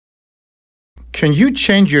Can you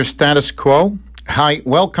change your status quo? Hi,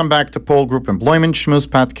 welcome back to Pole Group Employment Shmooze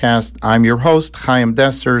podcast. I'm your host, Chaim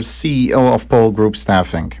Desser, CEO of Pole Group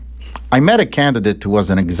Staffing. I met a candidate who was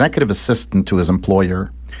an executive assistant to his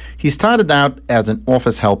employer. He started out as an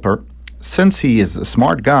office helper. Since he is a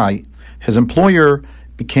smart guy, his employer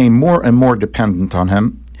became more and more dependent on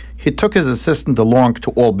him. He took his assistant along to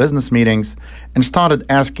all business meetings and started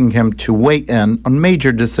asking him to weigh in on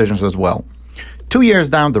major decisions as well. 2 years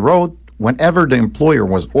down the road, whenever the employer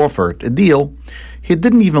was offered a deal, he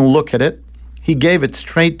didn't even look at it. He gave it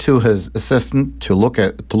straight to his assistant to look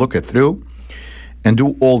it through and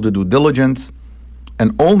do all the due diligence.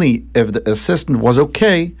 And only if the assistant was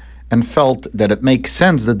okay and felt that it makes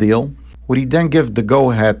sense, the deal, would he then give the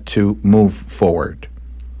go-ahead to move forward.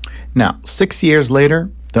 Now, 6 years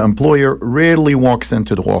later, the employer rarely walks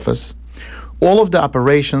into the office. All of the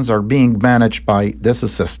operations are being managed by this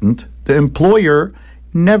assistant. The employer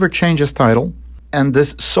never changed his title, and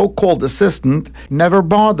this so-called assistant never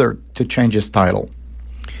bothered to change his title.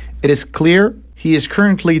 It is clear he is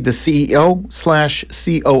currently the CEO/COO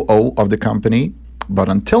of the company, but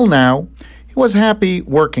until now, he was happy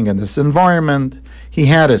working in this environment. He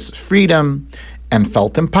had his freedom and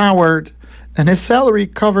felt empowered, and his salary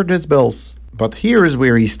covered his bills. But here is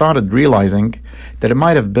where he started realizing that it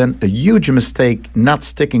might have been a huge mistake not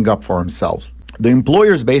sticking up for himself. The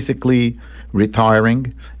employer is basically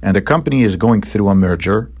retiring, and the company is going through a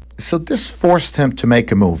merger. So this forced him to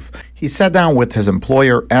make a move. He sat down with his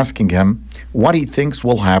employer, asking him what he thinks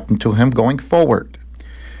will happen to him going forward.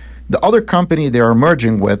 The other company they are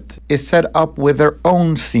merging with is set up with their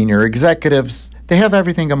own senior executives. They have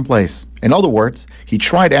everything in place. In other words, he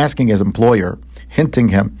tried asking his employer, hinting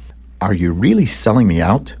him, "Are you really selling me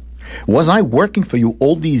out? Was I working for you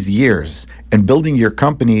all these years and building your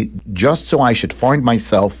company just so I should find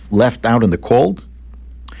myself left out in the cold?"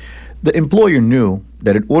 The employer knew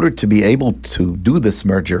that in order to be able to do this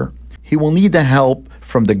merger, he will need the help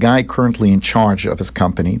from the guy currently in charge of his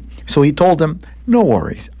company. So he told him, "No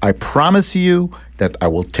worries, I promise you that I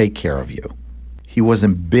will take care of you." He was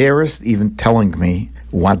embarrassed even telling me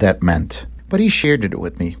what that meant, but he shared it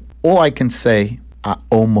with me. All I can say, I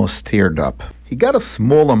almost teared up. He got a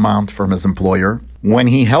small amount from his employer when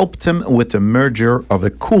he helped him with the merger of a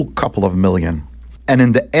cool couple of million, and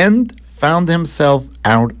in the end found himself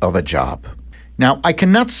out of a job. Now, I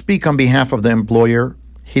cannot speak on behalf of the employer.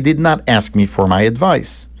 He did not ask me for my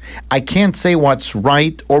advice. I can't say what's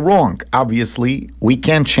right or wrong. Obviously, we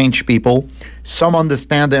can't change people. Some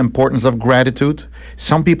understand the importance of gratitude.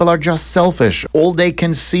 Some people are just selfish. All they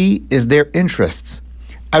can see is their interests.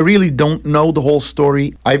 I really don't know the whole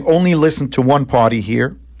story. I've only listened to one party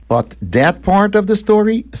here, but that part of the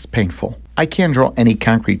story is painful. I can't draw any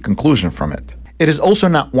concrete conclusion from it. It is also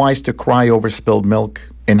not wise to cry over spilled milk.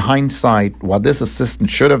 In hindsight, what this assistant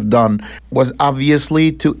should have done was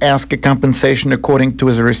obviously to ask a compensation according to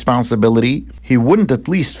his responsibility. He wouldn't at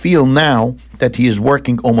least feel now that he is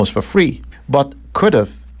working almost for free. But could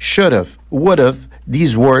have, should have, would have,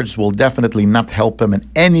 these words will definitely not help him in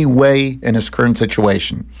any way in his current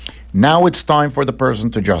situation. Now it's time for the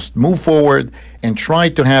person to just move forward and try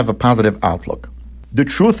to have a positive outlook. The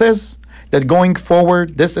truth is that going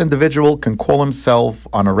forward, this individual can call himself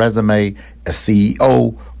on a resume a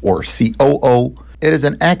CEO or COO. It is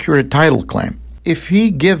an accurate title claim. If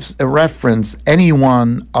he gives a reference any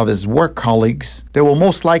one of his work colleagues, they will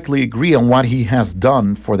most likely agree on what he has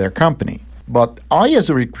done for their company. But I, as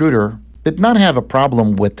a recruiter, did not have a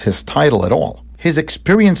problem with his title at all. His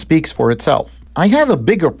experience speaks for itself. I have a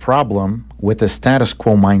bigger problem with the status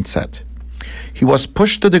quo mindset. He was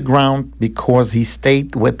pushed to the ground because he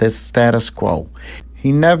stayed with his status quo.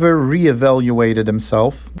 He never reevaluated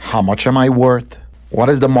himself. How much am I worth? What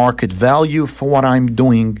is the market value for what I'm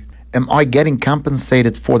doing? Am I getting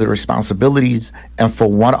compensated for the responsibilities and for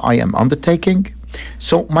what I am undertaking?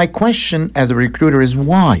 So my question as a recruiter is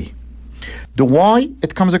why? The why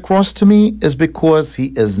it comes across to me is because he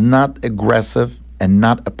is not aggressive and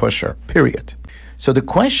not a pusher, period. So the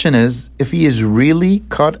question is, if he is really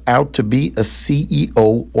cut out to be a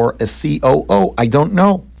CEO or a COO, I don't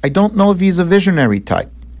know. I don't know if he's a visionary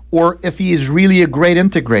type or if he is really a great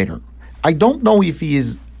integrator. I don't know if he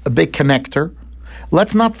is a big connector.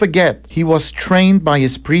 Let's not forget, he was trained by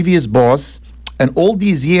his previous boss and all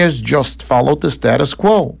these years just followed the status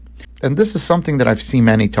quo. And this is something that I've seen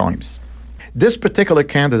many times. This particular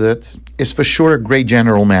candidate is for sure a great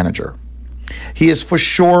general manager. He is for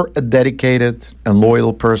sure a dedicated and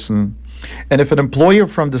loyal person. And if an employer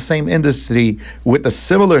from the same industry with a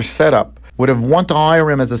similar setup would have wanted to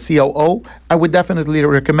hire him as a COO, I would definitely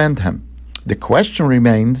recommend him. The question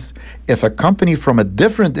remains, if a company from a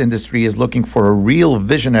different industry is looking for a real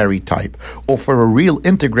visionary type or for a real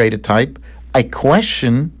integrated type, I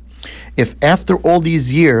question if after all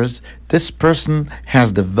these years, this person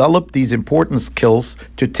has developed these important skills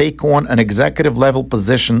to take on an executive level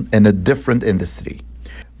position in a different industry.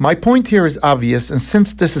 My point here is obvious, and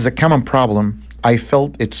since this is a common problem, I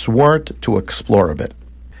felt it's worth to explore a bit.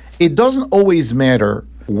 It doesn't always matter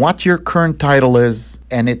what your current title is,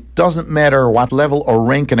 and it doesn't matter what level or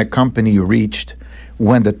rank in a company you reached.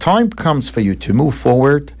 When the time comes for you to move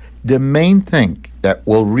forward, the main thing that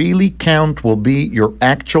will really count will be your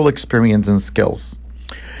actual experience and skills.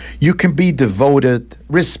 You can be devoted,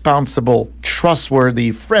 responsible,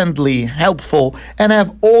 trustworthy, friendly, helpful, and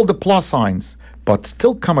have all the plus signs, but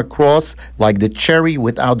still come across like the cherry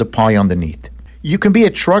without the pie underneath. You can be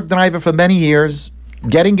a truck driver for many years,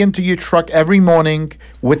 getting into your truck every morning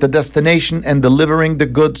with the destination and delivering the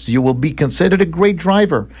goods. You will be considered a great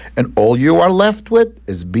driver, and all you are left with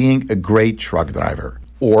is being a great truck driver.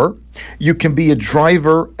 Or you can be a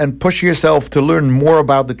driver and push yourself to learn more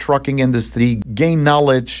about the trucking industry, gain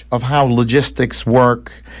knowledge of how logistics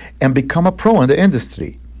work, and become a pro in the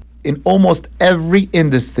industry. In almost every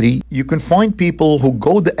industry, you can find people who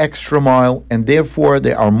go the extra mile, and therefore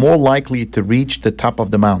they are more likely to reach the top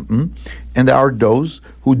of the mountain. And there are those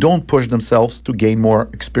who don't push themselves to gain more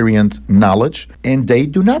experience, knowledge, and they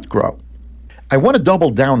do not grow. I want to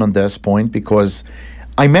double down on this point because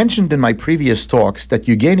I mentioned in my previous talks that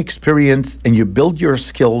you gain experience and you build your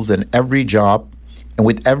skills in every job and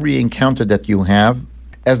with every encounter that you have.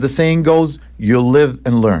 As the saying goes, you live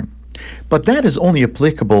and learn. But that is only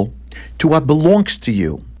applicable to what belongs to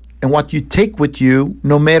you and what you take with you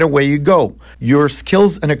no matter where you go. Your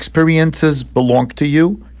skills and experiences belong to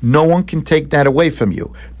you. No one can take that away from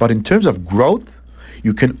you. But in terms of growth,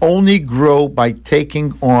 you can only grow by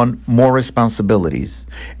taking on more responsibilities.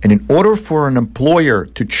 And in order for an employer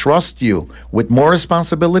to trust you with more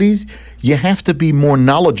responsibilities, you have to be more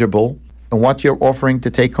knowledgeable in what you're offering to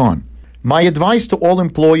take on. My advice to all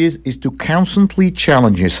employees is to constantly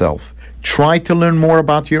challenge yourself. Try to learn more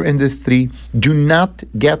about your industry. Do not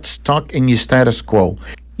get stuck in your status quo.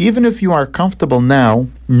 Even if you are comfortable now,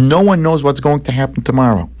 no one knows what's going to happen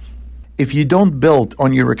tomorrow. If you don't build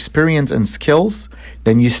on your experience and skills,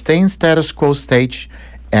 then you stay in status quo stage,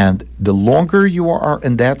 and the longer you are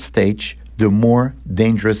in that stage, the more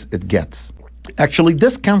dangerous it gets. Actually,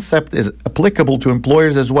 this concept is applicable to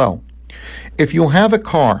employers as well. If you have a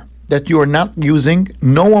car that you are not using,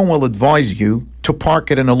 no one will advise you to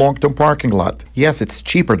park it in a long-term parking lot. Yes, it's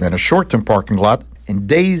cheaper than a short-term parking lot, and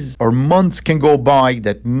days or months can go by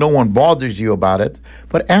that no one bothers you about it,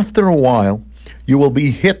 but after a while, you will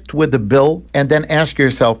be hit with a bill and then ask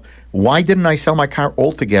yourself, why didn't I sell my car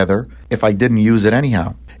altogether if I didn't use it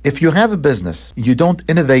anyhow? If you have a business, you don't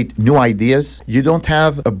innovate new ideas, you don't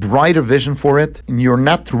have a brighter vision for it, and you're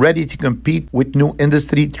not ready to compete with new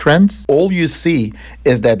industry trends, all you see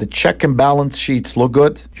is that the check and balance sheets look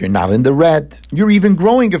good, you're not in the red, you're even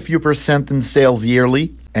growing a few percent in sales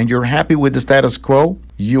yearly, and you're happy with the status quo,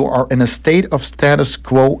 you are in a state of status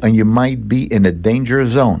quo and you might be in a danger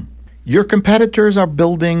zone. Your competitors are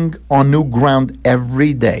building on new ground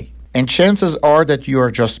every day. And chances are that you are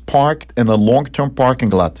just parked in a long-term parking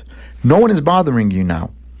lot. No one is bothering you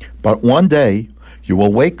now. But one day, you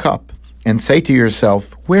will wake up and say to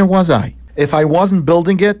yourself, where was I? If I wasn't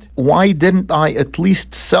building it, why didn't I at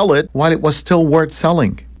least sell it while it was still worth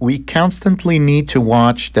selling? We constantly need to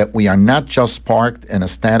watch that we are not just parked in a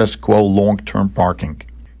status quo long-term parking.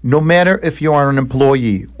 No matter if you are an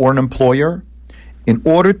employee or an employer, in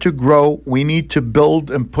order to grow, we need to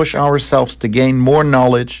build and push ourselves to gain more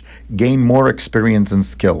knowledge, gain more experience and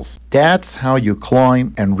skills. That's how you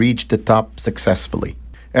climb and reach the top successfully.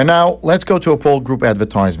 And now, let's go to a Pole Group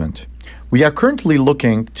advertisement. We are currently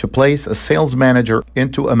looking to place a sales manager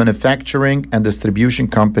into a manufacturing and distribution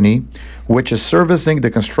company which is servicing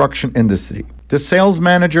the construction industry. The sales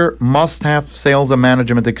manager must have sales and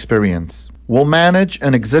management experience. Will manage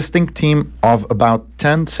an existing team of about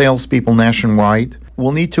 10 salespeople nationwide.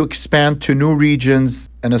 Will need to expand to new regions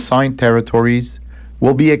and assigned territories.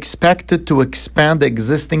 Will be expected to expand the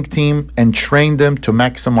existing team and train them to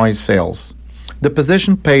maximize sales. The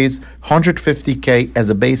position pays $150K as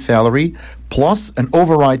a base salary, plus an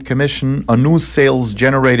override commission on new sales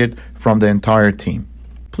generated from the entire team.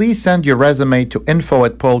 Please send your resume to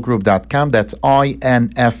info@poelgroup.com. That's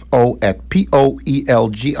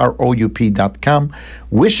info@poelgroup.com.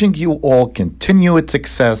 Wishing you all continued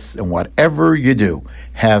success in whatever you do.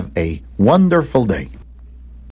 Have a wonderful day.